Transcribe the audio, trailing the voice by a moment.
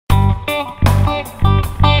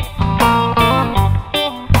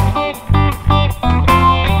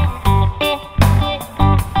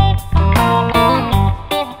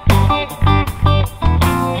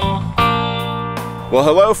Well,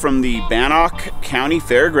 hello from the Bannock County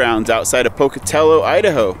Fairgrounds outside of Pocatello,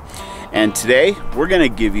 Idaho. And today we're gonna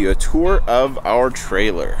give you a tour of our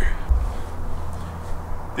trailer.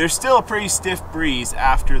 There's still a pretty stiff breeze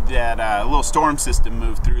after that little storm system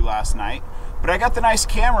moved through last night, but I got the nice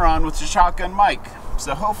camera on with the shotgun mic,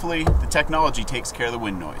 so hopefully the technology takes care of the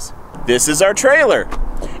wind noise. This is our trailer.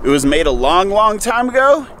 It was made a long time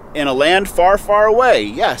ago in a land far away.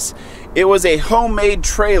 Yes, it was a homemade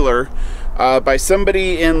trailer by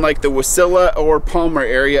somebody in like the Wasilla or Palmer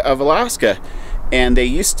area of Alaska, and they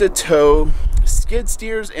used to tow skid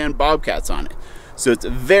steers and bobcats on it. So it's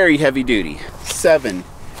very heavy duty. 7,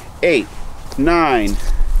 8, 9,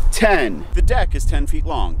 10. The deck is 10 feet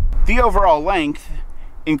long. The overall length,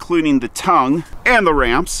 including the tongue and the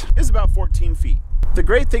ramps, is about 14 feet. The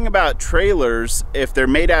great thing about trailers, if they're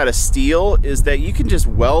made out of steel, is that you can just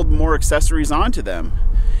weld more accessories onto them.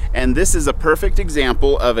 And this is a perfect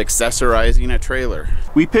example of accessorizing a trailer.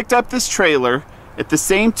 We picked up this trailer at the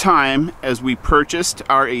same time as we purchased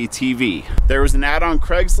our ATV. There was an ad on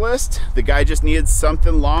Craigslist. The guy just needed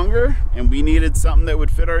something longer and we needed something that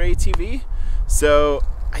would fit our ATV. So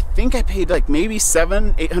I think I paid like maybe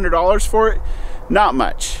 $700, $800 for it. Not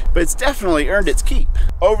much, but it's definitely earned its keep.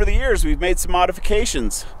 Over the years, we've made some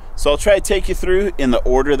modifications. So I'll try to take you through in the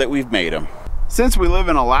order that we've made them. Since we live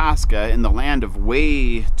in Alaska, in the land of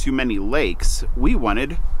way too many lakes, we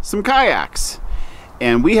wanted some kayaks.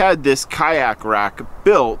 And we had this kayak rack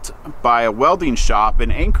built by a welding shop in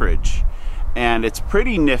Anchorage. And it's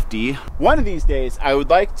pretty nifty. One of these days, I would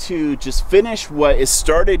like to just finish what is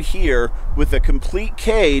started here with a complete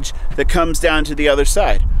cage that comes down to the other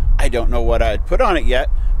side. I don't know what I'd put on it yet,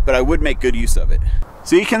 but I would make good use of it.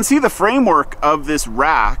 So you can see the framework of this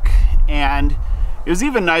rack, and it was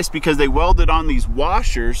even nice because they welded on these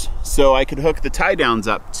washers so I could hook the tie downs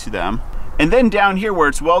up to them. And then down here where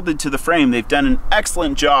it's welded to the frame, they've done an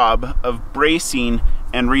excellent job of bracing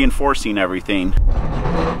and reinforcing everything.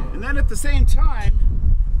 And then at the same time,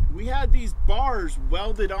 we had these bars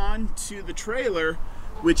welded on to the trailer,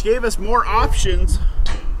 which gave us more options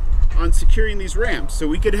on securing these ramps. So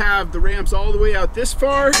we could have the ramps all the way out this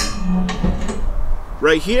far,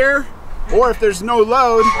 right here, or if there's no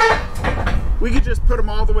load, we could just put them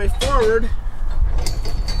all the way forward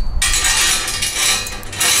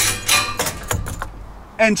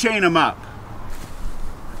and chain them up.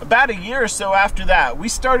 About a year or so after that, we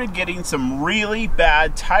started getting some really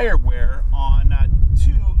bad tire wear on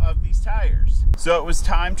 2 of these tires. So it was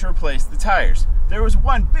time to replace the tires. There was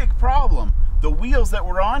one big problem. The wheels that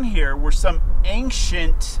were on here were some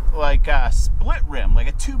ancient, like split rim, like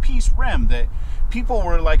a 2-piece rim that people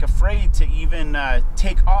were like afraid to even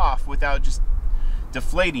take off without just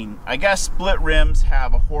deflating. I guess split rims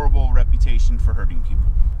have a horrible reputation for hurting people.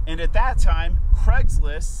 And at that time,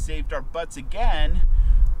 Craigslist saved our butts again,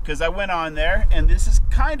 because I went on there, and this is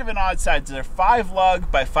kind of an odd size. They're 5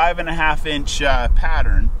 lug by 5.5 inch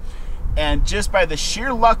pattern. And just by the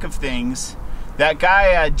sheer luck of things, that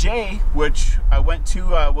guy, Jay, which I went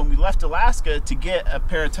to when we left Alaska to get a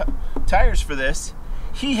pair of tires for this,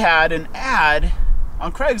 he had an ad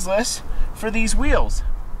on Craigslist for these wheels.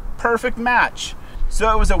 Perfect match. So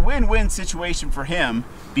it was a win-win situation for him,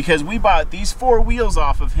 because we bought these 4 wheels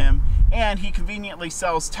off of him, and he conveniently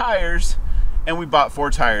sells tires, and we bought 4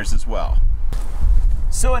 tires as well.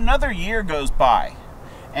 So another year goes by,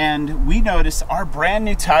 and we notice our brand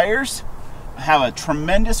new tires have a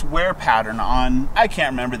tremendous wear pattern on, I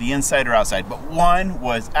can't remember the inside or outside, but one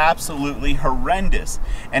was absolutely horrendous,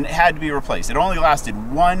 and it had to be replaced. It only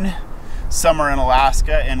lasted 1 summer in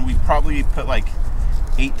Alaska, and we probably put like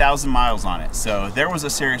 8,000 miles on it. So there was a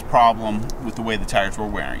serious problem with the way the tires were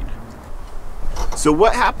wearing. So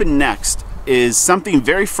what happened next is something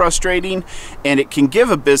very frustrating, and it can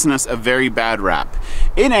give a business a very bad rap.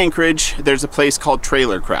 In Anchorage, there's a place called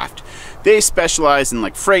Trailercraft. They specialize in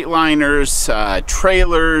like Freightliners,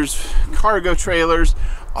 trailers, cargo trailers,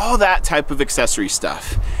 all that type of accessory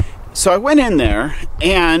stuff. So I went in there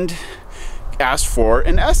and asked for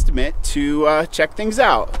an estimate to check things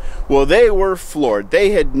out. Well, they were floored.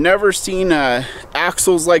 They had never seen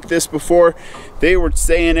axles like this before. They were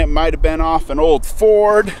saying it might have been off an old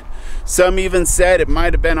Ford. Some even said it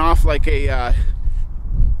might have been off like a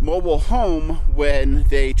mobile home when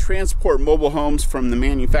they transport mobile homes from the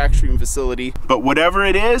manufacturing facility. But whatever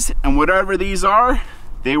it is and whatever these are,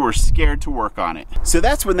 they were scared to work on it. So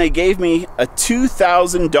that's when they gave me a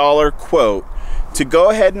 $2,000 quote to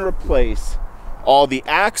go ahead and replace all the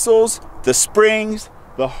axles, the springs,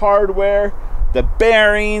 the hardware, the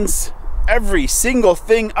bearings, every single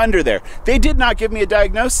thing under there. They did not give me a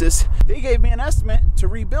diagnosis. They gave me an estimate to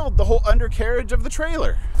rebuild the whole undercarriage of the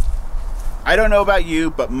trailer. I don't know about you,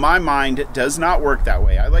 but my mind does not work that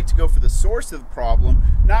way. I like to go for the source of the problem,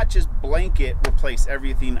 not just blanket replace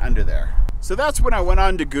everything under there. So that's when I went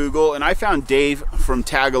on to Google and I found Dave from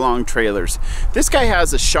Tag Along Trailers. This guy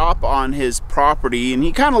has a shop on his property and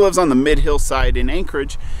he kind of lives on the mid-hillside in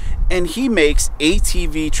Anchorage, and he makes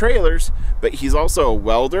ATV trailers, but he's also a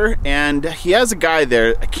welder, and he has a guy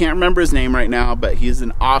there, I can't remember his name right now, but he's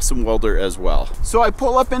an awesome welder as well. So I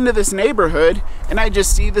pull up into this neighborhood and I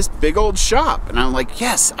just see this big old shop and I'm like,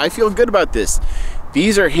 yes, I feel good about this.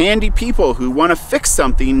 These are handy people who want to fix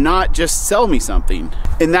something, not just sell me something.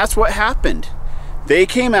 And that's what happened. They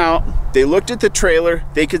came out, they looked at the trailer,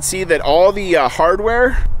 they could see that all the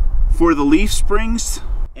hardware for the leaf springs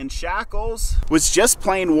and shackles was just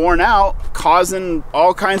plain worn out, causing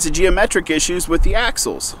all kinds of geometric issues with the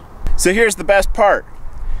axles. So here's the best part.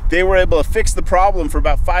 They were able to fix the problem for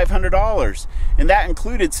about $500, and that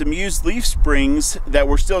included some used leaf springs that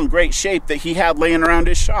were still in great shape that he had laying around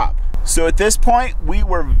his shop. So at this point, we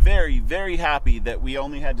were very, very happy that we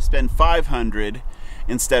only had to spend $500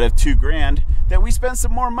 instead of $2 grand, that we spent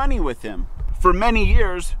some more money with him. For many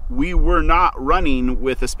years, we were not running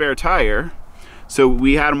with a spare tire, so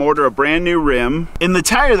we had him order a brand new rim. And the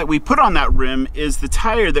tire that we put on that rim is the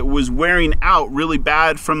tire that was wearing out really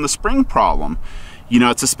bad from the spring problem. You know,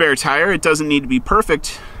 it's a spare tire, it doesn't need to be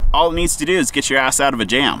perfect. All it needs to do is get your ass out of a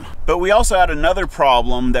jam. But we also had another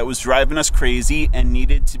problem that was driving us crazy and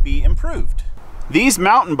needed to be improved. These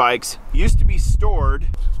mountain bikes used to be stored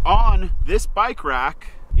on this bike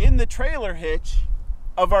rack in the trailer hitch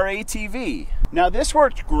of our ATV. Now this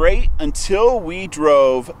worked great until we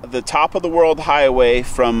drove the top of the world highway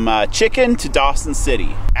from Chicken to Dawson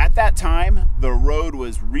City. At that time, the road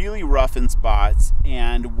was really rough in spots,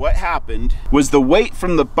 and what happened was the weight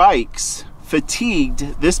from the bikes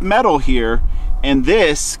fatigued this metal here, and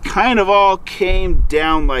this kind of all came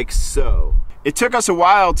down like so. It took us a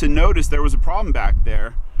while to notice there was a problem back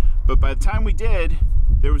there, but by the time we did,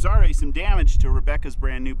 there was already some damage to Rebecca's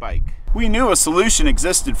brand new bike. We knew a solution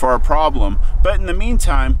existed for our problem, but in the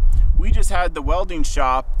meantime, we just had the welding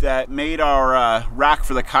shop that made our rack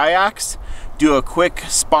for the kayaks do a quick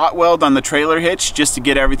spot weld on the trailer hitch just to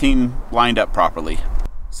get everything lined up properly.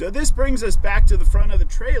 So this brings us back to the front of the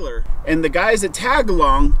trailer, and the guys at Tag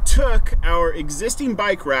Along took our existing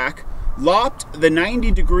bike rack, lopped the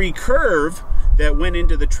 90-degree curve that went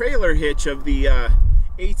into the trailer hitch of the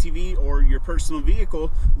ATV or your personal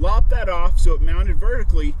vehicle, lopped that off so it mounted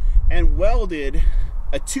vertically, and welded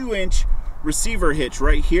a 2-inch receiver hitch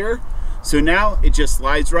right here. So now it just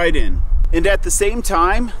slides right in. And at the same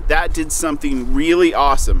time, that did something really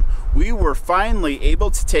awesome. We were finally able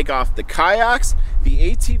to take off the kayaks,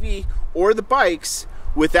 the ATV, or the bikes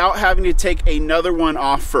without having to take another one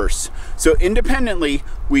off first. So independently,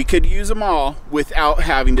 we could use them all without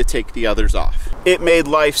having to take the others off. It made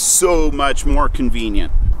life so much more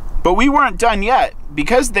convenient. But we weren't done yet.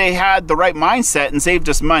 Because they had the right mindset and saved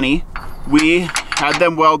us money, we had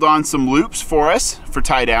them weld on some loops for us for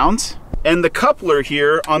tie downs. And the coupler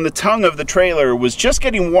here on the tongue of the trailer was just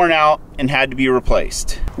getting worn out and had to be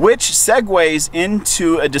replaced. Which segues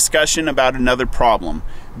into a discussion about another problem.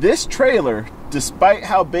 This trailer, despite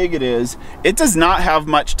how big it is, it does not have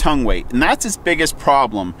much tongue weight, and that's its biggest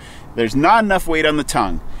problem. There's not enough weight on the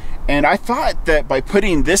tongue. And I thought that by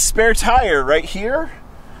putting this spare tire right here,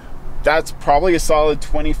 that's probably a solid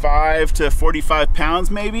 25 to 45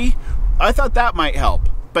 pounds maybe, I thought that might help,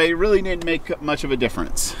 but it really didn't make much of a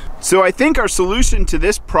difference. So I think our solution to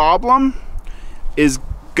this problem is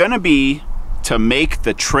gonna be to make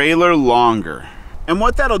the trailer longer. And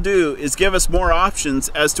what that'll do is give us more options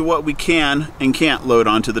as to what we can and can't load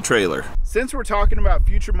onto the trailer. Since we're talking about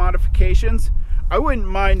future modifications, I wouldn't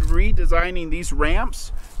mind redesigning these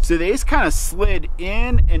ramps so they just kind of slid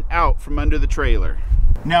in and out from under the trailer.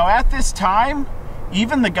 Now at this time,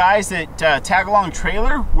 even the guys at Tag Along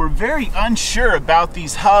Trailer were very unsure about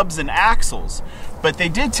these hubs and axles, but they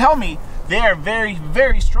did tell me they are very,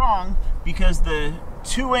 very strong because the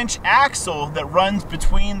 2-inch axle that runs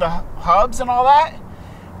between the hubs and all that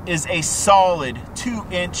is a solid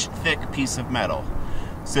 2-inch thick piece of metal.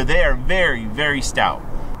 So they are very, very stout.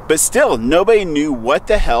 But still, nobody knew what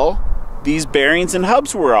the hell these bearings and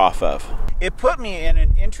hubs were off of. It put me in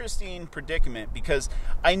an interesting predicament because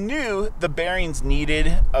I knew the bearings needed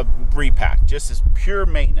a repack, just as pure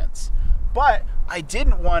maintenance. But I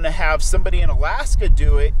didn't want to have somebody in Alaska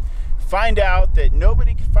do it, find out that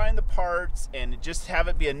nobody could find the parts, and just have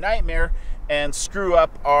it be a nightmare and screw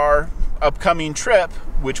up our upcoming trip,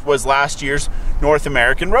 which was last year's North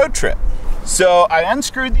American road trip. So I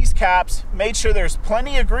unscrewed these caps, made sure there's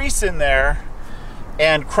plenty of grease in there,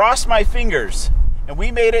 and crossed my fingers. and we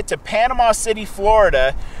made it to Panama City,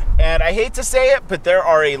 Florida. And I hate to say it, but there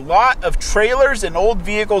are a lot of trailers and old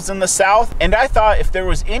vehicles in the South, and I thought if there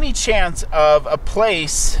was any chance of a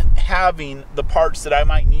place having the parts that I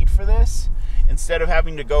might need for this, instead of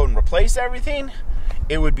having to go and replace everything,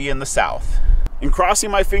 it would be in the South. And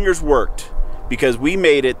crossing my fingers worked, because we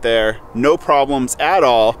made it there, no problems at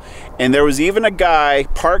all. And there was even a guy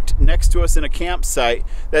parked next to us in a campsite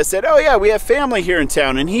that said, oh yeah, we have family here in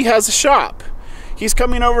town and he has a shop. He's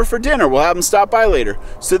coming over for dinner, we'll have him stop by later.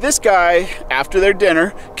 So this guy, after their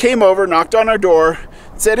dinner, came over, knocked on our door,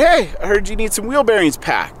 and said, hey, I heard you need some wheel bearings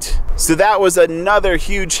packed. So that was another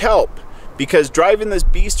huge help, because driving this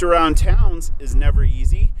beast around towns is never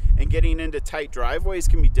easy, and getting into tight driveways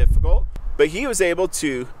can be difficult. But he was able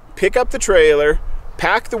to pick up the trailer,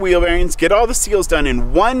 pack the wheel bearings, get all the seals done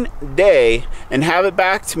in one day, and have it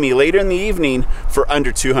back to me later in the evening for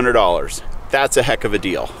under $200. That's a heck of a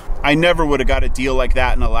deal. I never would have got a deal like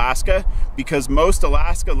that in Alaska, because most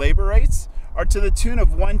Alaska labor rates are to the tune of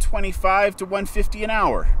 $125 to $150 an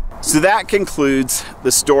hour. So that concludes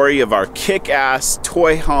the story of our kick-ass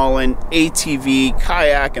toy hauling, ATV,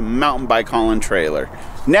 kayak, and mountain bike hauling trailer.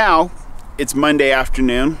 Now, it's Monday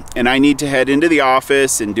afternoon, and I need to head into the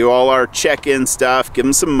office and do all our check-in stuff, give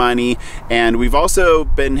them some money, and we've also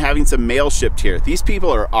been having some mail shipped here. These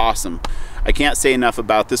people are awesome. I can't say enough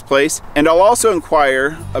about this place. And I'll also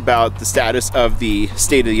inquire about the status of the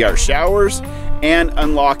state-of-the-art showers and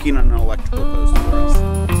unlocking an electrical post for us.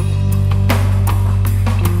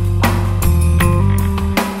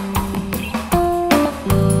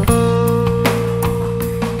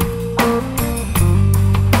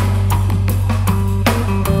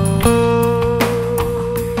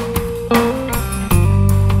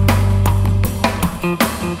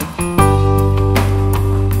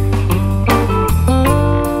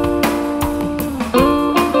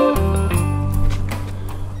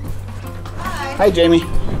 Hi, Jamie.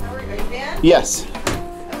 How are you, Ben? Yes.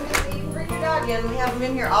 Okay, you can bring your dog in. We have them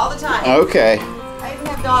in here all the time. Okay. I even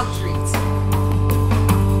have dog treats.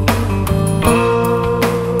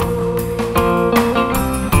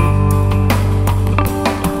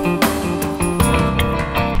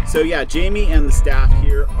 So yeah, Jamie and the staff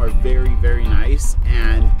here are very, very nice,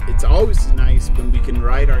 and it's always nice when we can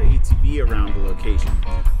ride our ATV around the location.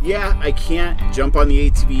 Yeah, I can't jump on the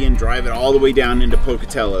ATV and drive it all the way down into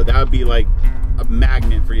Pocatello. That would be like a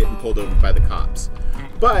magnet for getting pulled over by the cops.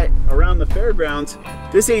 But around the fairgrounds,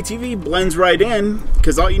 this ATV blends right in,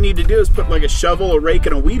 because all you need to do is put like a shovel, a rake,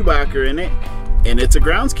 and a weed whacker in it, and it's a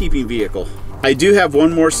groundskeeping vehicle. I do have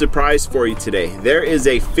one more surprise for you today. There is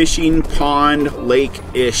a fishing pond,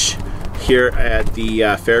 lake-ish here at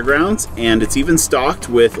the fairgrounds, and it's even stocked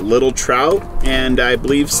with little trout and I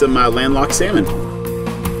believe some landlocked salmon.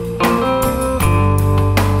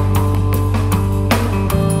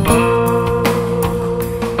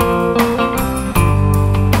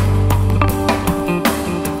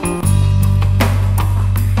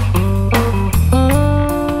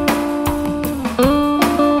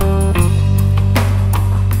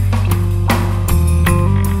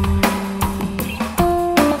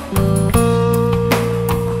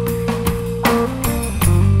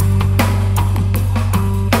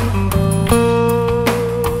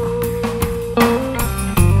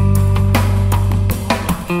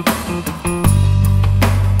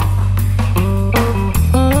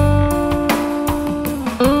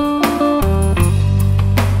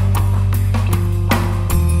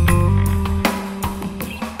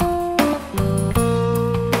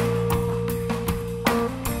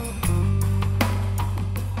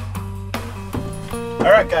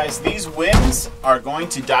 Alright guys, these winds are going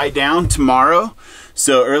to die down tomorrow.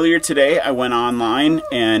 So earlier today I went online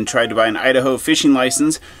and tried to buy an Idaho fishing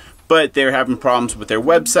license, but they're having problems with their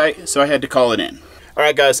website, so I had to call it in.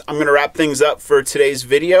 Alright guys, I'm going to wrap things up for today's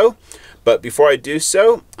video, but before I do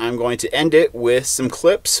so, I'm going to end it with some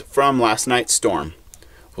clips from last night's storm.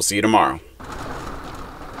 We'll see you tomorrow.